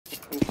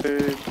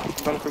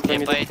Donk will He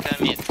mid. bait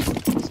mid.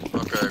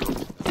 Okay, I go.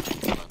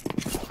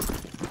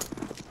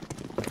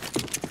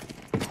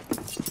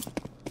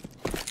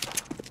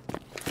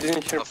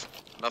 Didn't hear.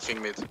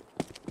 Nothing mid.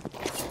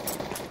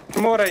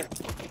 More A.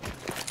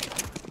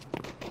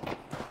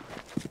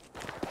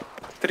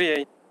 3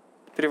 A.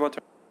 3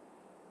 water.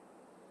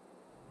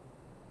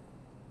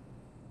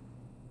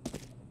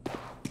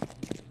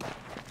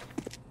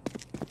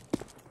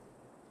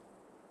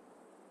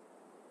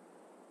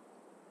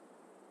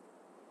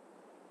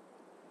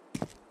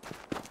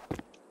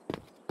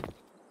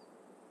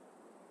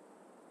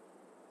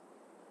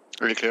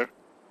 Really clear.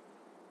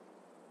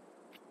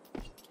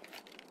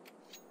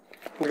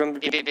 It's gonna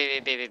be.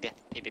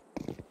 B.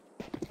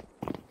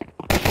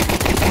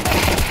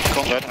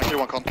 Con dead. I kill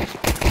one con.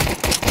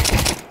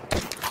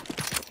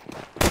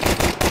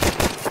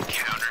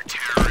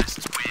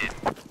 Counter-terrorists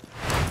win.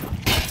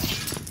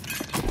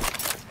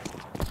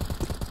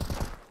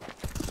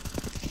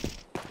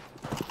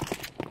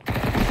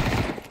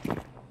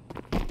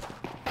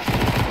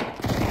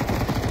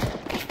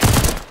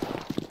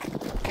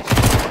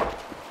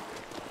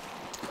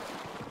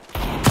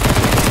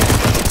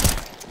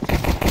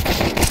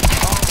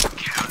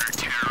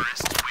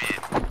 Counter-terrorists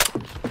win.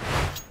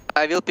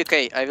 I will pick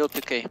A. I will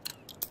pick A.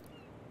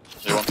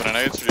 You want an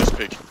grenade? Just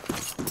pick.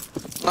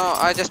 No,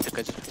 I just pick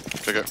it.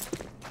 Okay.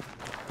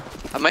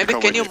 Maybe Go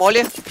can with you you.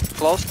 molly?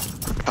 Close?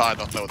 I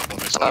don't know the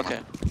one is. Okay.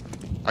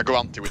 I go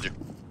anti with you.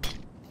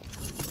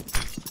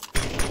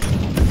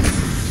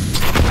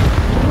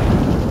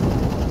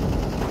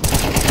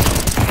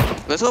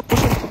 Let's go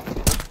push it.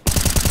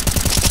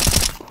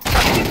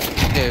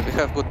 Yeah, we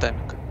have good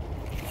timing.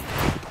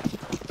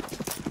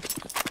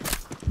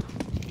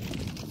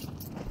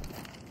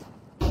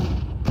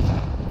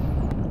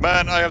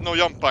 Man, I have no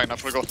jump pine. I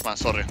forgot, man.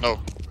 Sorry. No.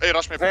 Hey,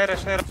 rush me.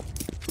 Rush.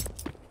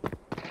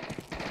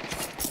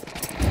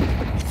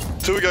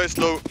 Two guys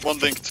low, one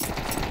linked.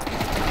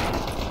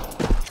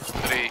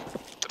 Three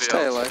Stay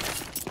out. alive.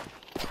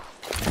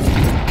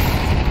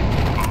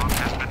 Bomb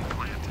has been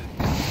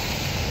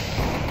planted.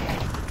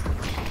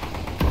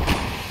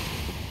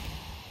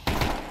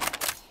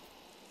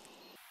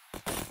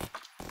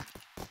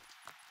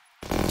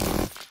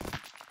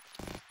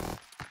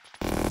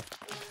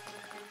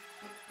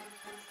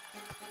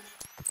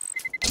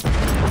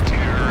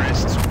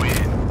 Terrorists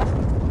win.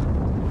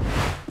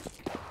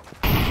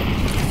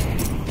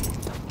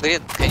 Green,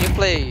 can you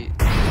play?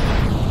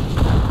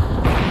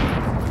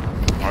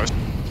 Nice.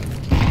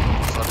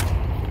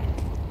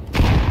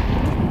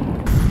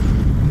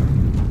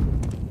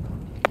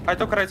 I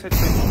took right side.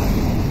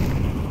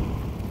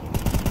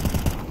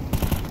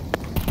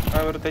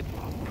 I will rotate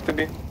to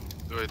B.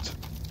 Do it.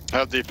 I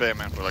have deep aim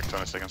man for like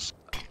 20 seconds.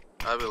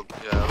 I will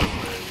play.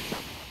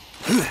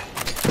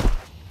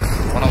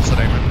 One outside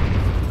aim man.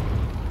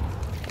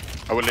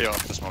 I will lay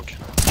off the smoke.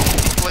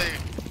 Play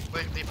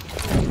deep.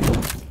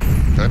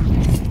 Okay.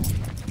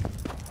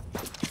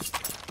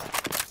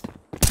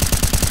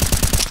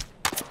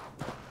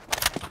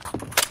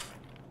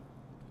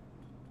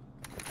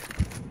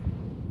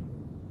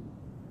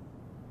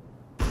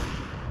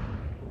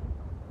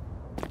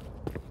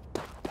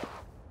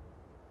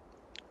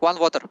 One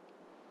water.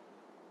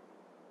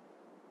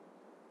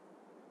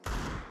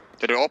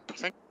 Did you up? I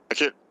think. I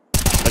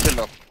killed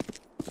up.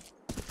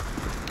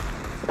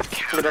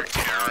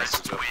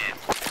 Counter-terrorists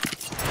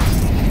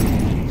win.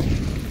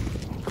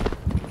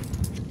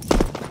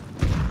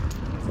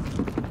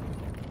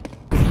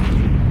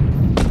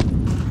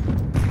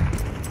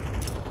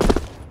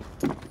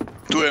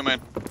 Two aim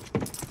man.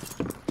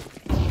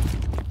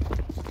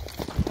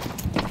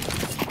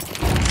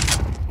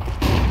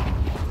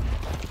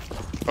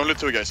 Only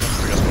two guys.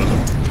 Two guys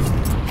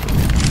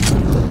spotted.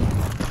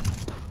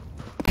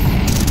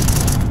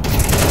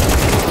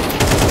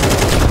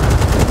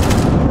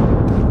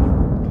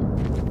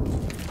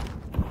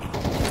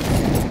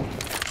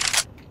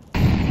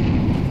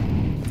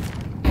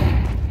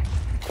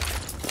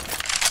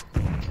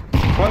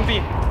 One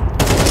B.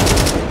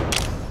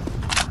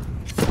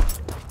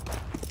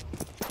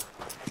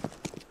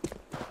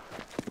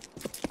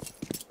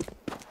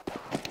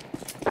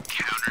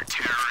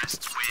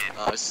 Counter-terrorists win.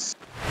 Nice.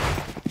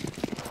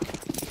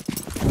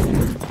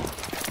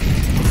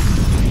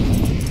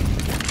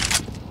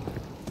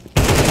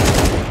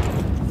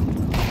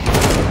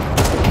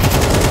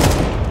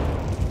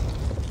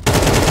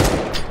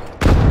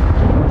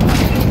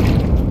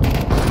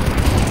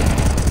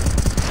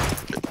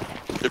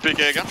 You pick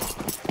A again?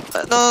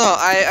 No,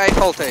 I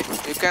hold A.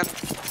 You can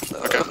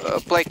Okay.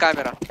 play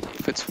camera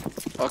if it's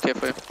okay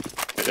for you.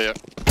 Yeah.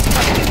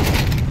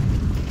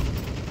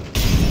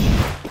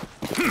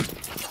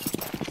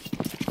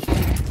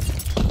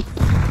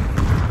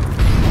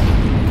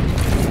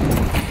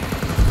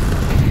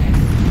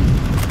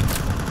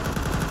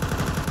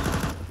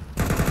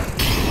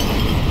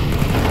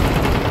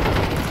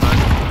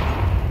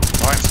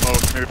 Fine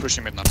smoke, maybe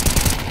pushing mid now.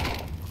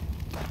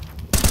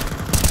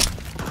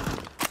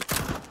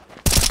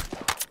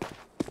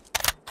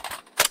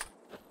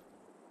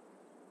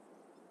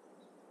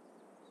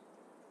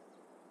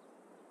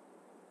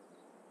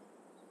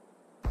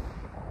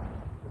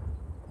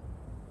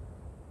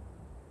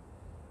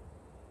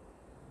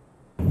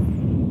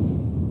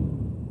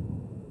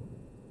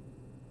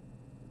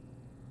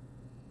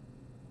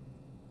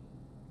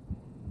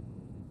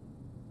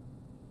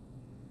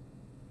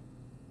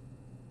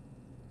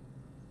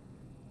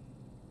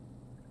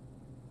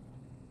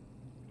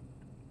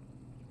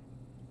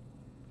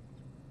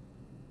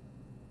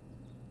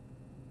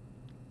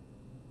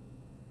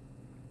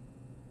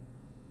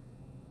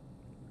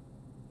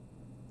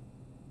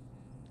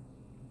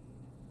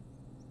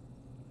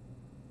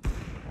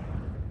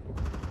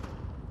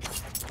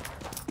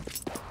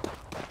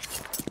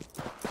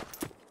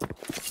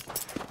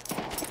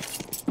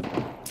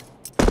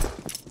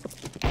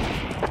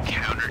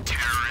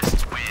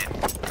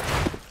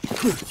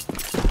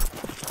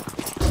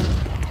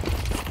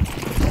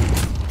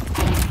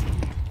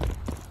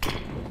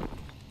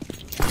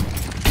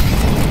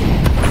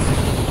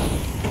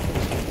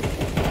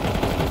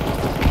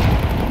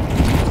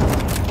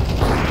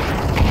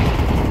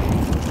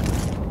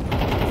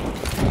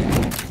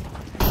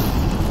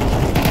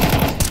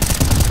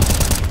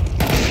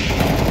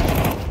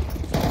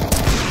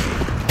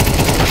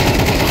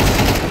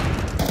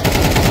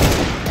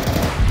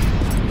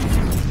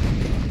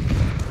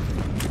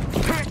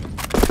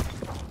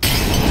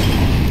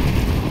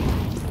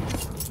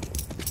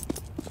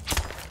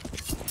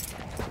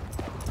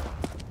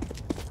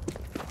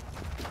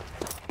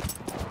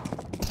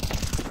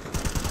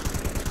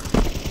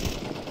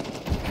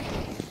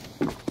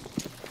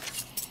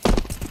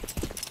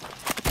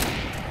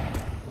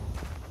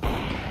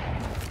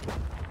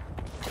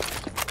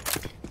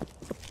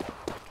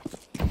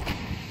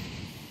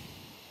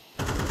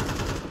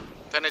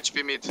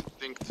 HP mid,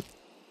 dinked.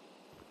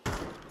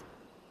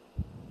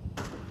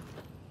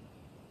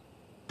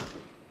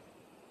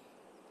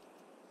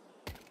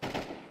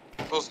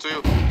 Close to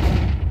you.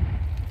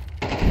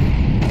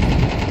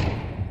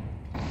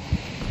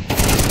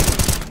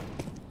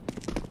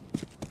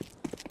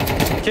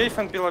 Cave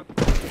and pillar.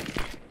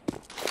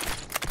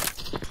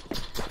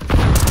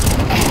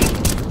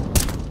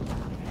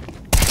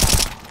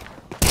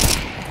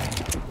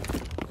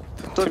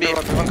 To be.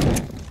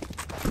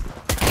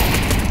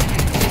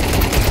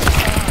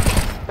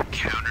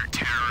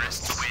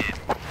 Counter-terrorists win.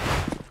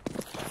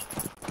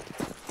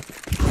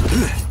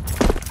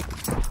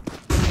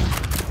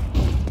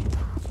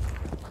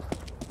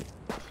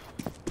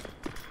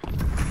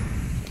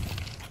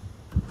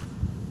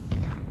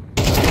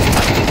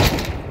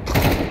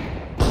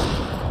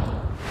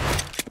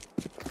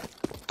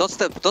 Don't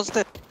step, don't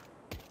step.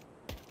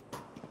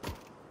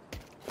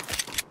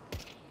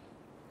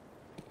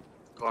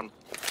 Gone.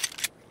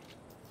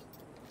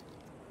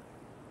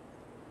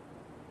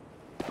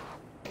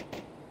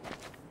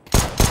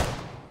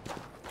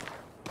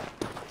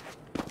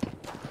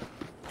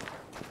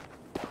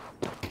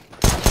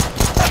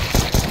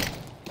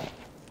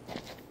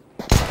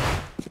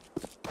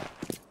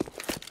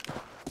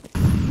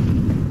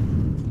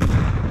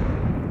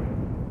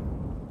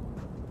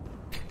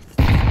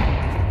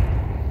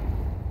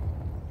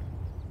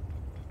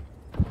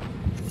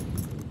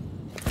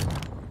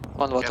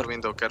 One water,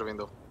 Care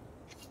window.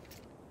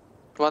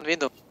 one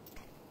window.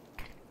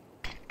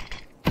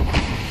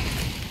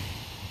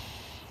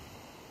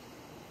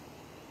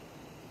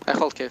 I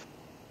hold cave.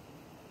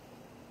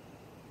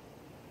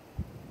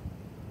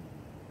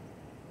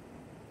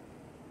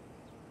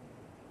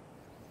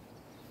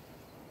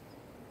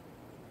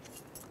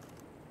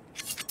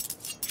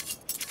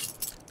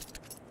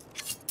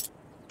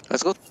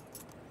 Let's go.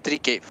 3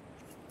 cave.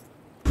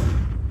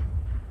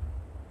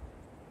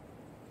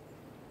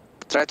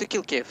 Try to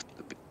kill cave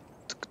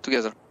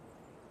together.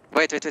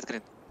 Wait,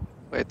 green.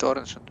 Wait,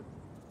 orange.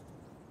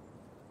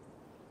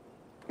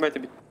 Wait a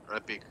bit.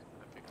 Right peek.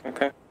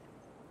 Okay.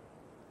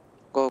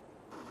 Go.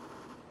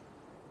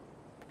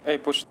 Hey,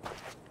 push.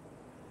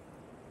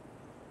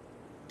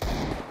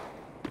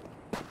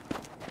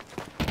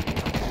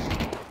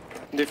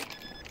 Diff.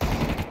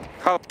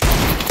 How?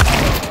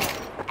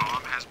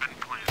 Bomb has been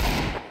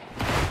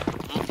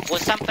planted.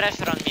 Put some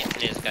pressure on me,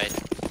 please, guys.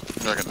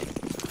 Dragon.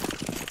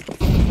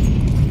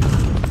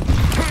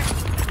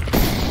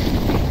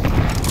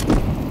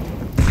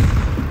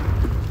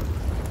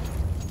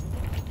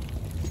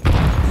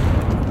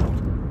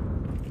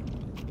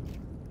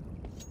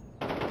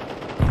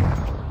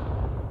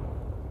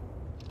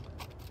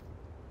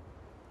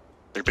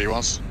 Big B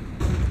once.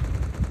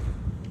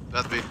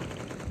 That B.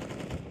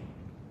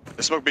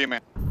 They smoke B,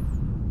 man.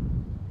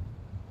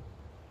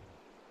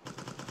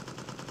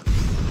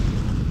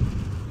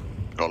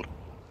 Goal.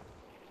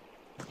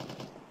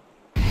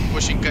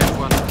 Pushing cave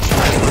one.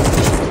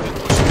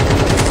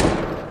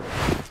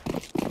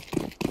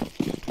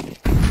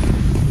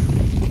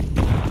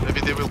 Maybe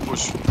they will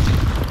push.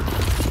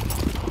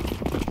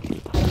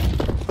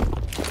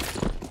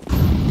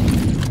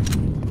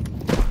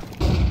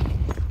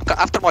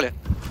 After molly.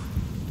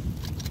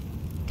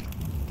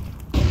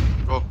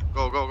 Go.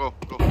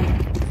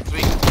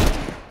 Swing.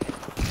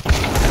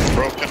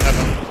 Broken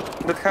heaven.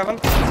 That heaven?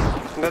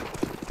 That.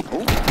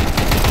 Ooh.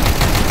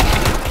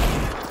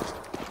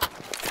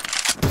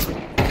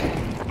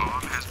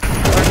 Bomb has been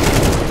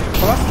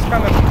Last is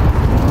coming.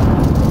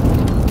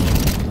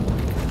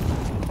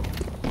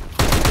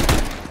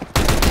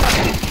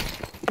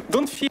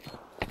 Don't feel.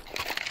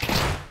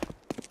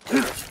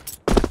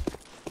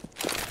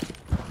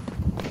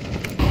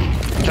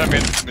 Can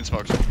mid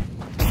smokes.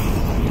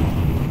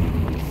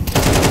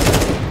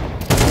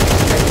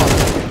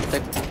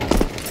 Take.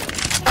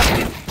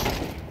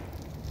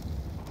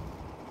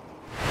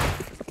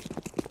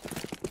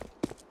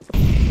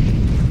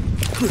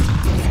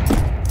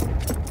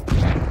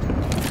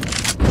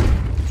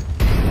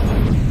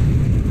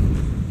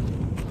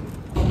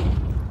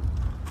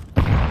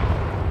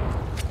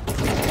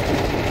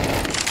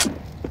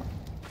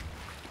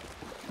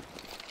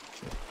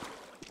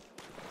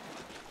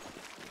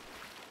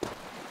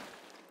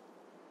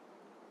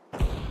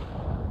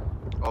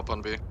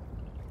 on B.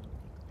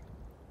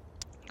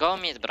 Go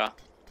mid, bro.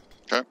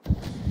 Okay.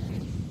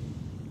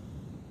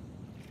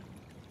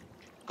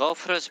 Go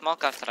through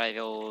smoke after I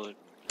will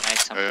make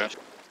some Yeah. push.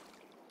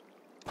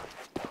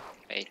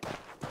 Wait.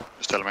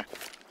 Just tell me.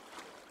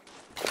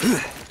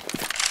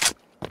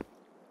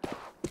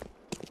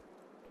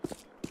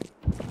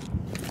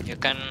 You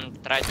can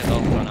try to go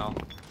for now.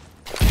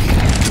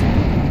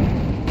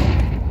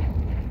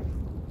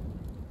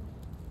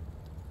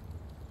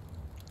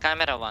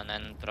 Camera one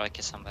and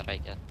Rocky somewhere, I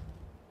guess.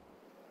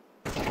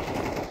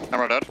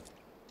 Camera dead.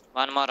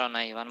 One more on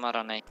A, one more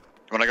on A. You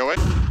wanna go away?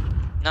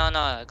 No,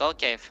 no, go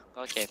cave.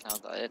 Go cave now.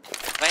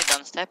 Wait,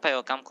 don't step, I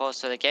will come close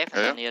to the cave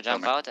and Yeah, then you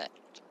jump tell me. out,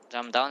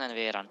 jump down and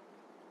we run.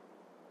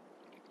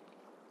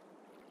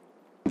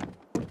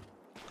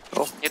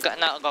 Go. You got,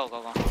 no, go.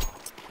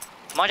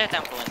 Moja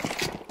temple in.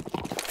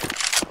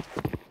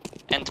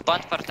 And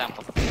plant for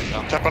temple.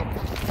 Go. Temple.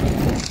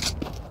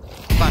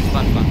 Plant.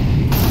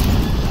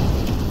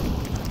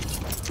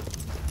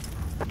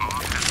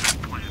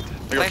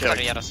 I Wait got for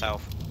killed.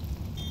 yourself.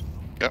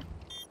 Yep.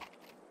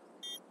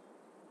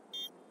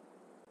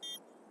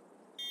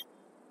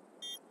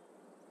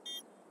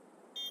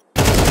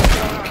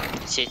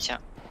 Сетя.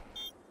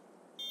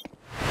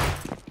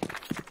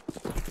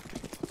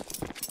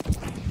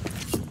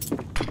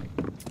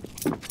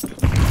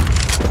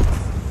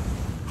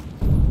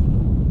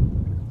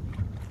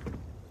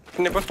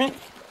 Can you push me?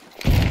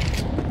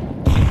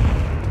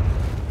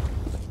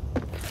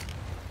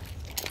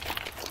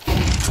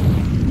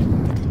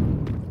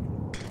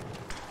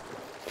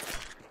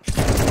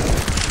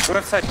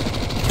 Left side.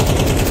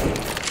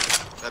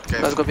 That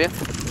cave. Let's go B.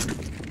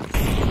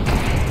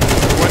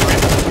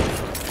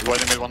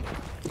 Wide mid one.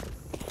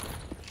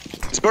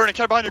 It's burning,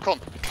 carry behind you, Con.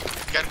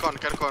 Can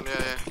con,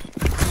 yeah.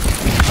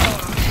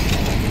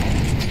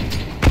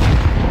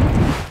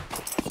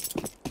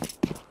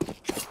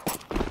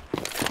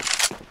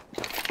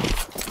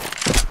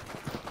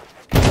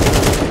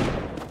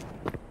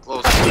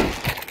 Close.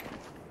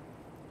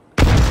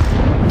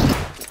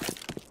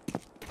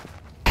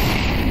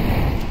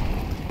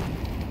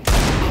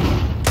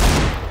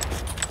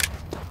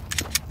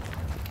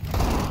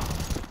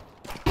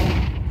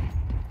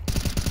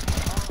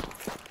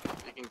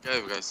 Taking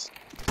cave, guys.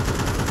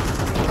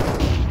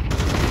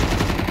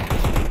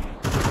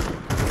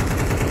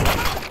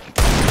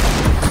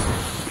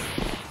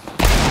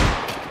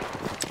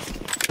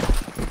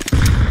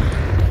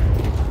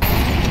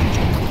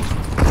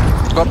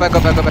 Go back.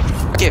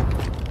 Okay.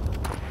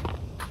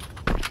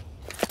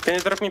 Can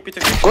you drop me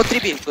PTV? Go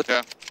 3B. Go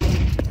Yeah.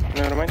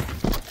 Never mind.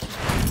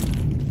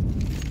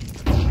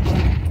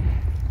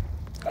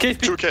 Cave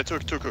P. 2K,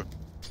 2K.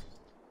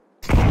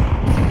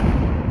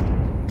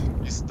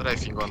 He's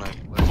strafing on A.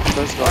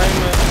 Let's go.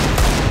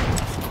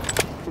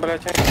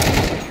 Блять,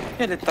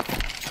 еле так.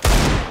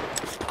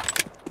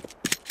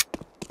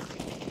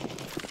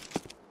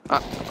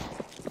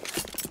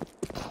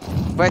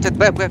 Wait,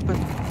 back.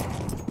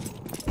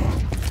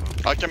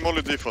 I can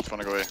molly default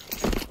when I go away.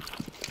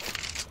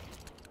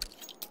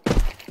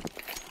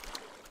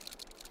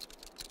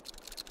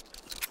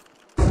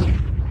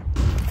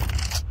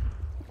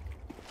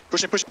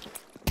 Pushing.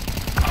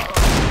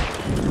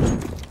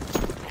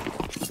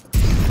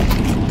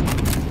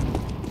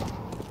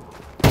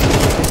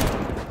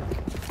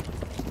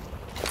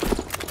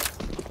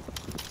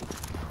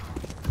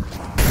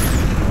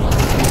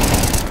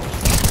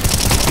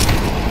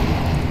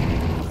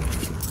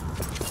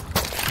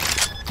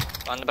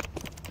 One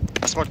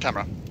I smoked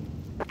camera.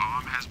 Bomb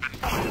has been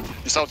planted.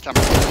 He's out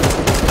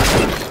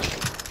camera.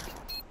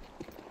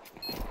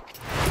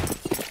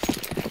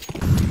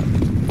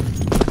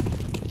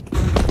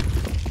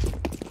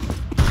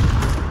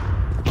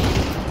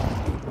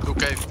 Two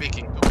cave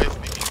peeking.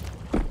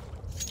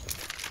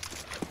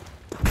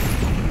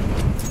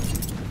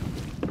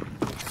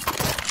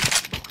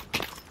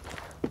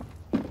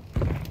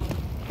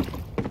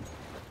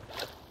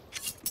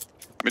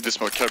 Mid the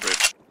smoke, carry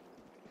bridge.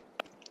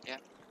 Yeah.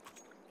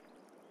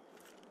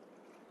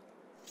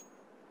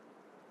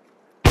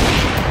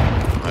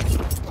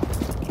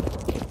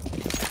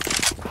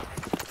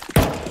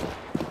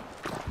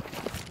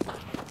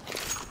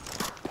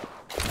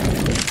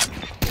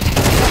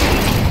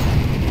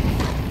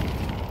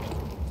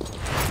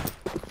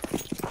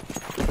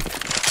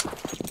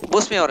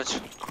 Boost me orange.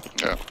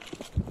 Yeah.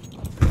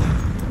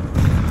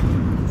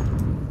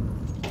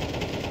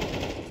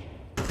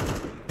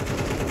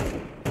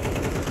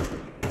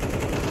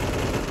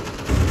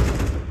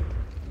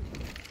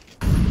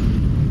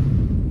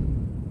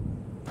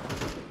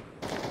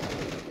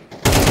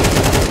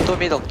 Two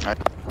middle.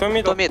 Two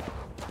middle. Two mid.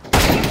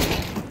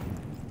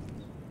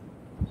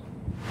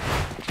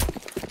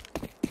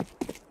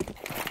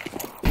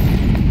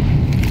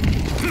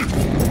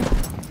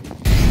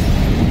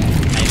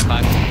 Nice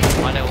back.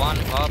 Only one,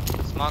 up,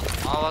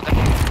 smoke, all of them.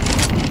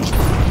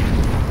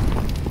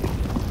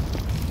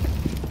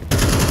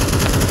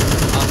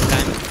 Off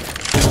time.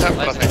 He's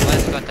temple, I think.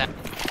 Let's go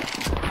temple.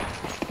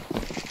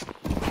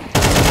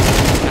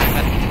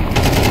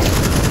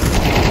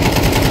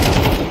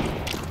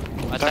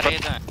 What are you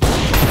doing?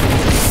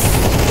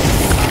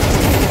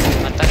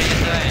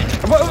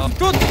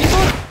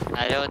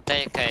 You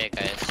take A,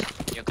 guys.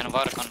 You can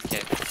work on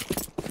cave.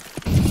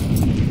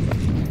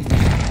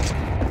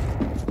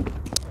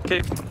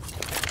 Okay.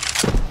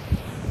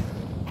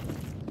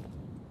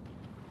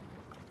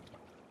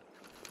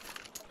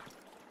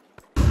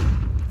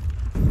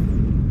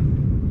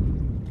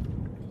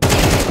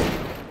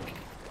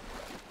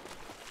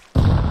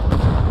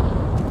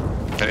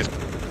 Can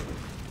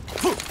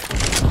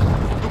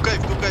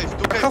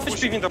Two cave Half HP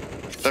pushing. window.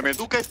 Damage.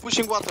 Two cave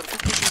pushing water, two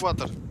pushing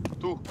water.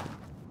 Two.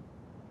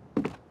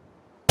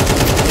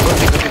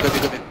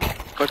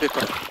 Go B. Go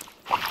B.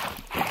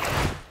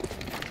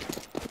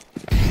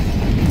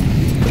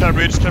 Can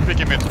bridge, can pick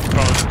him mid.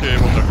 Okay,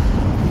 water.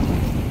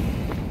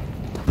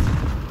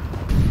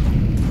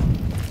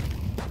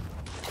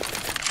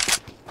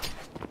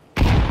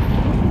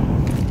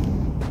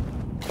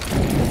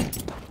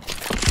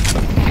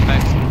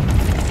 Back.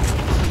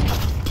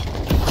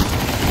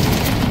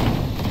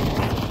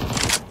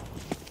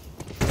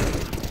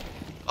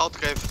 Out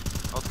cave.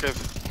 Out cave.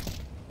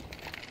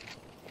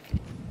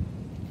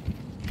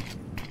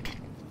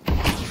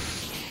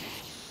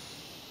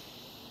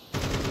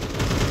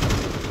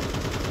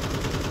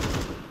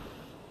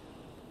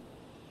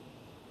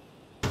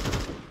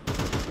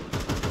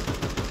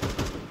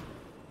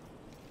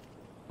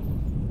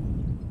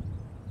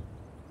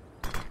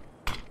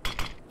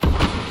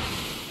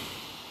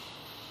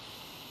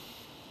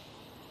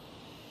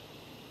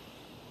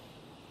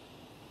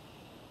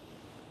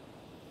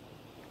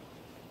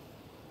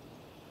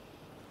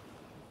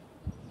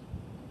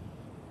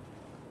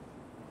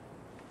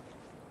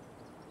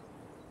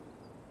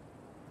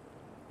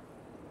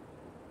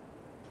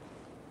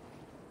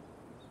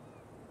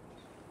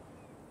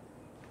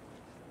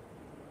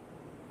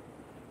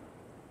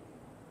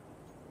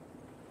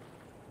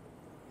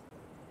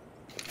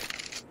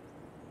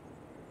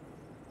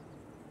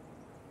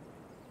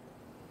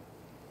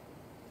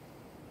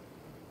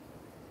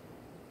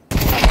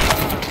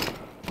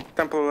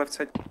 Temple left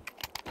side.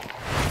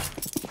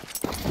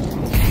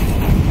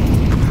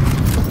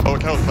 Oh, we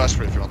can hold flash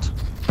for if you want.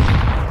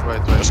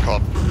 Wait. Just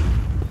call.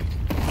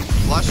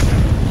 Flash.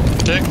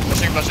 Okay,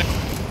 flashing.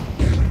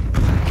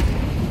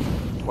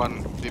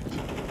 One deep.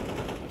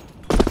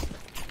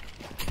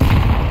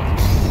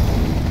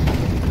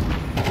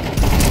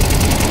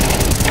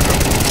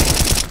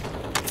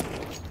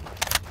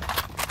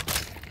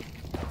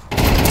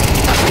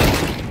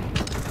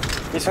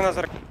 Есть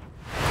another.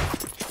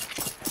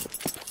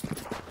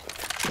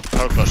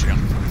 Hold flash again.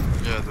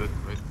 Yeah, do it.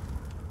 Wait.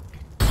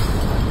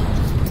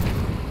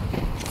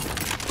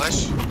 Flash.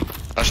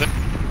 Flashing.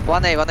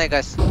 1A,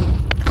 guys.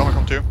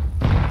 Come to you.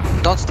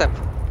 Don't step.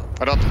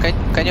 I don't.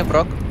 Can you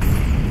proc?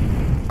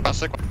 One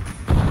sec.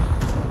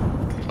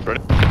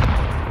 Ready?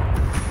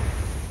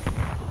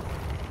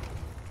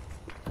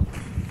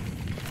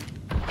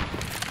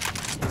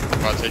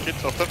 I'll take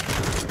it off them.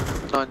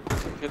 No.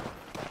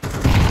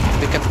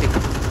 We can pick.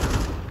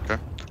 Okay.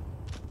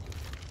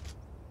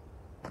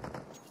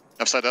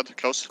 Left side dead,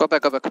 close. Go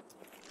back.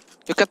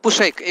 You can push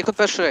A. You can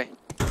push A.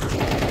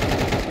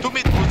 Two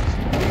mid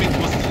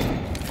boost.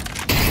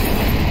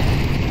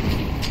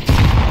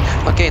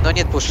 Okay, no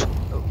need push.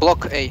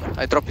 Block A.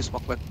 I drop you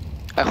smoke back.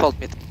 I hold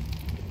mid.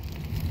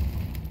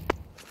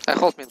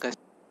 Guys.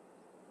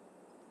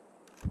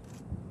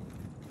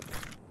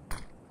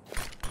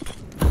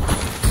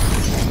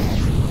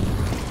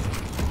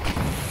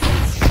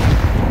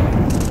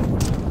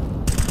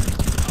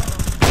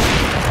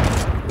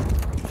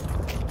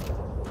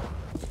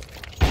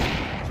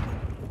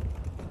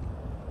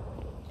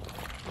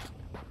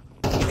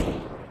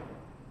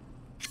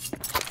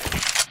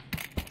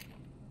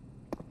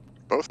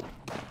 Both.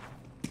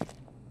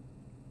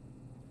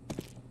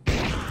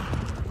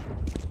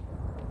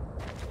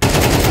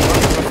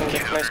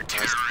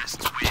 Nice.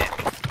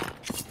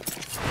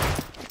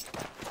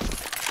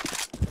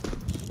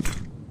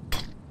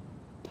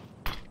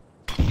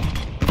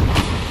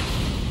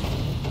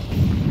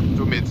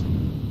 Two mid.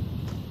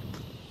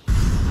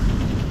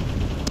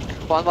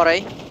 One more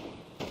A.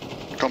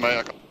 Come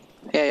here, come.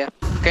 Yeah.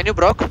 Can you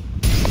broke?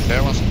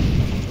 Yeah, once.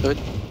 Do it.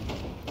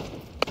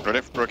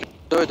 Ready? Broke it.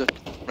 Do it.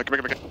 Make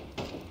it.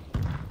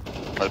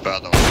 That's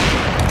bad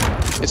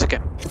though. It's okay.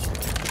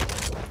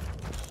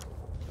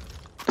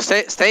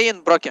 Stay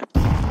in Broke.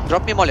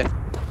 Drop me molly.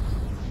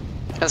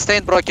 And stay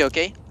in Broke,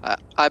 okay?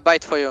 I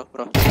bite for you,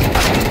 bro.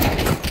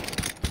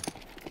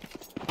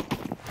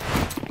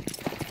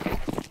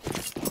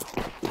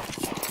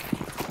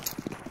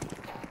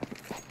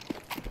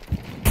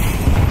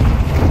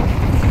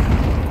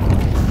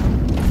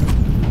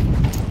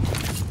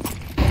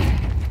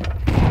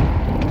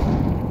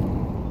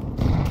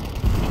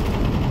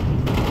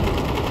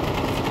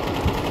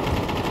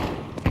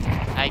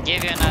 I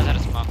give you another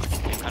smoke.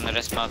 You can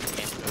resmoke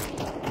me.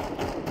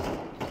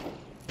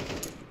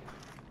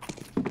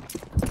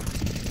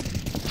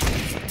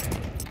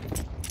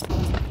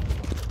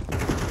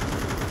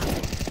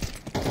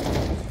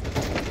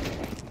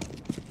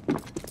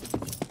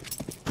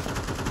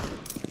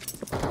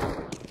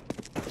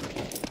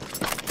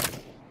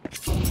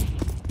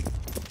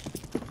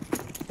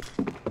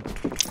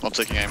 Not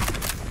taking aim.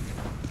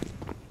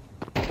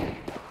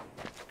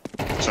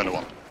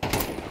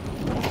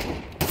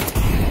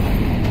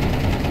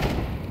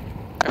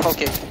 whole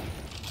cave.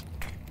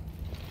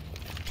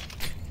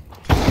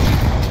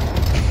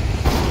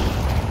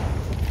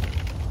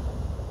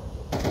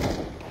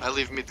 I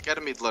leave mid.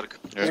 Carry mid, lurk.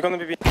 Yeah. He's gonna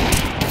be B.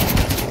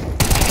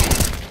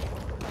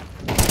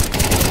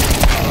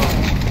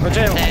 Go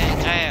jail.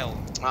 Jail.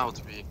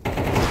 Out B.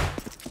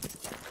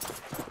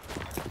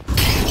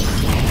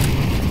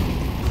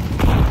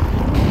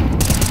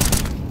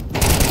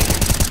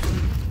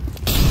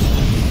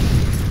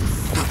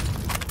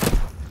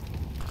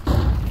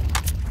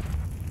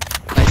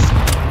 Nice.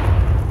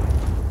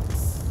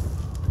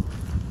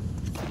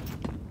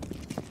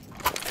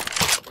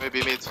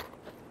 Maybe mid.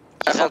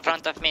 He's in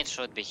front of me,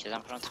 should be. He's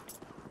in front.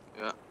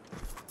 Yeah.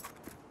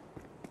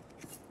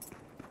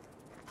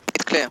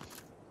 It's clear.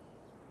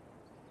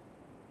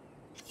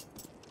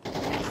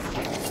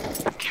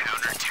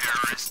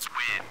 Counter-terrorists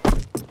win.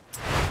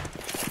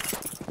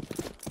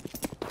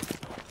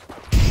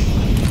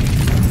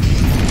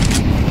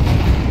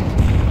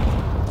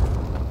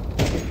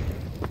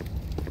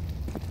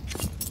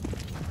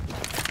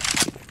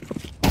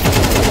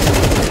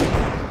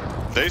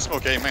 They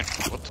smoke A main.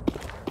 What?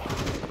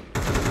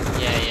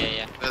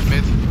 Yeah. Dead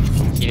mid.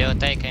 He will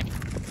take him.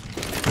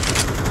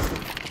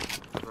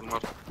 One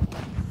more.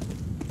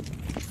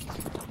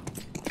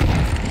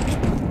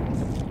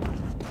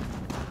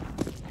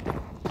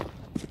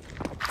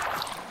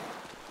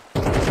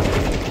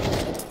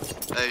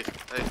 Hey,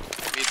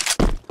 mid.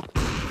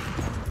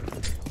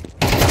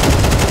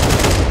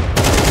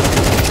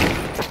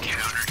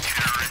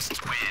 Counter-terrorists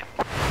win.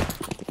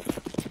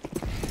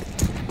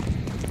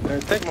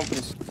 Take one,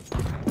 please.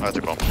 I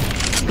took bomb.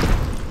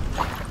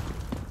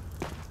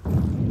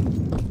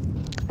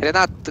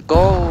 Renat,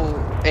 go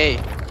A.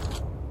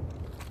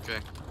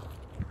 Okay.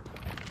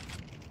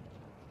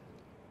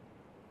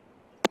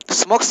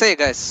 Smoke say,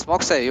 guys.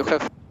 Smoke say. You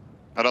have.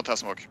 I don't have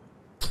smoke.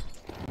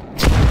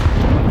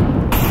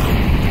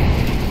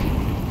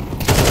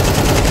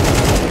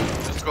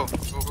 Let's go.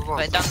 Go.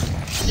 Wait, don't.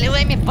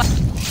 Let me put.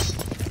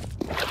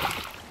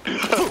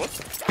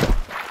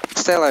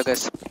 Stay like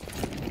guys.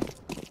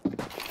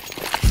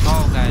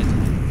 Oh, guys.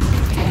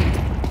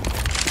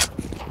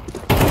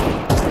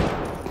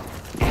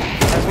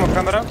 I smoke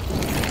camera.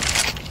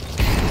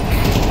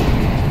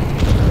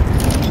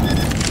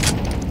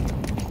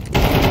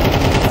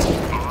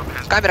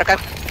 Камера.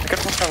 Be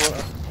careful,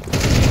 camera.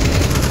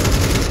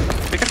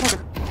 Be careful.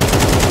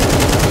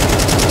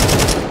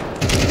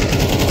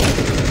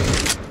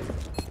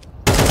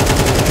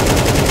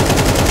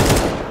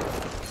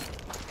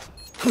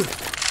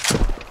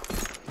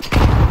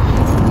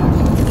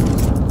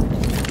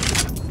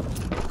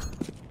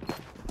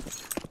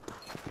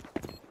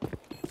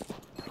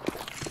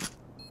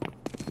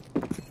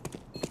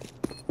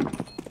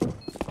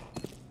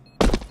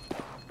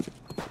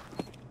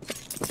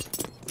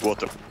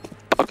 Water.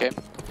 Okay.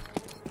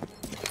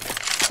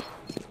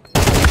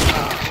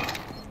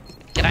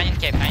 Running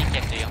cave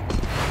to you.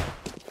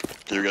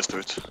 You guys do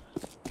it.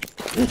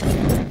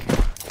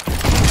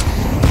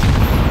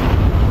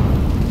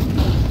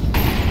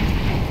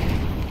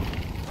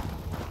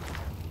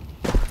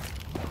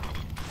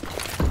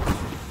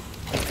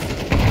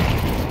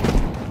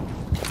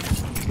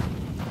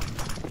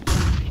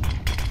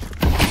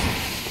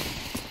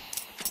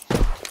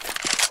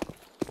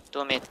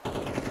 Two mid.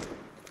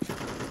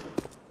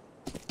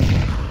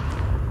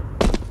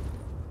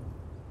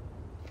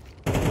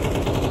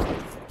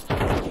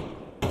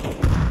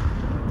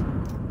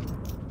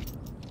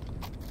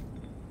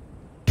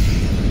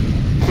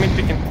 Mid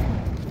picking.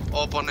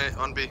 Open A,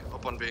 on B.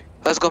 Open B.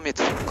 Let's go mid.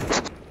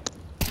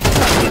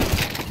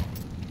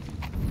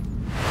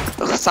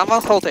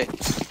 Someone hold A.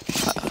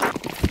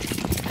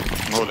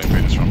 I'm holding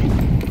mid is wrong.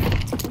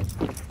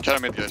 Carry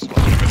mid, guys. Watch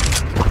mid.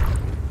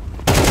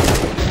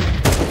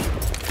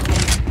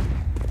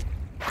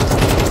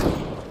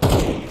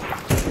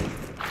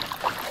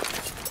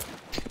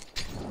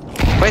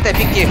 Wait, I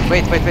pick cave.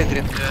 Wait, green.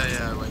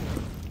 Yeah, wait.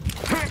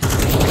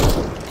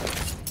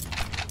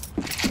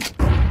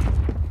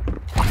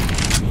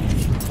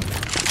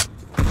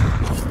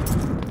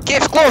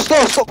 Cave, close.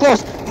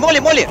 Molly,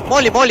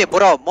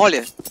 bro.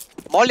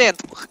 Molly and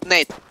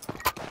Nate.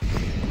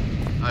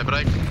 I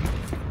break.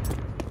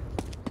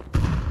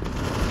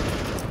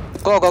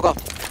 Go. I will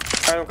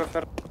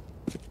cover.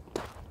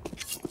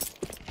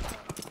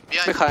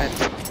 Behind. Behind.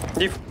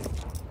 Div.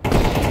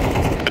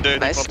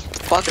 Nice.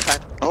 One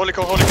behind. Holy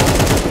cow.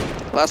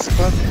 Last.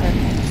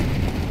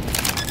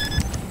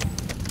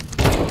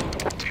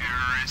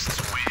 Terrorists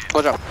win.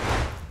 Good job.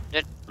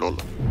 Lol.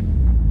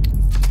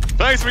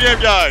 Thanks for the game,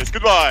 guys.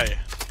 Goodbye.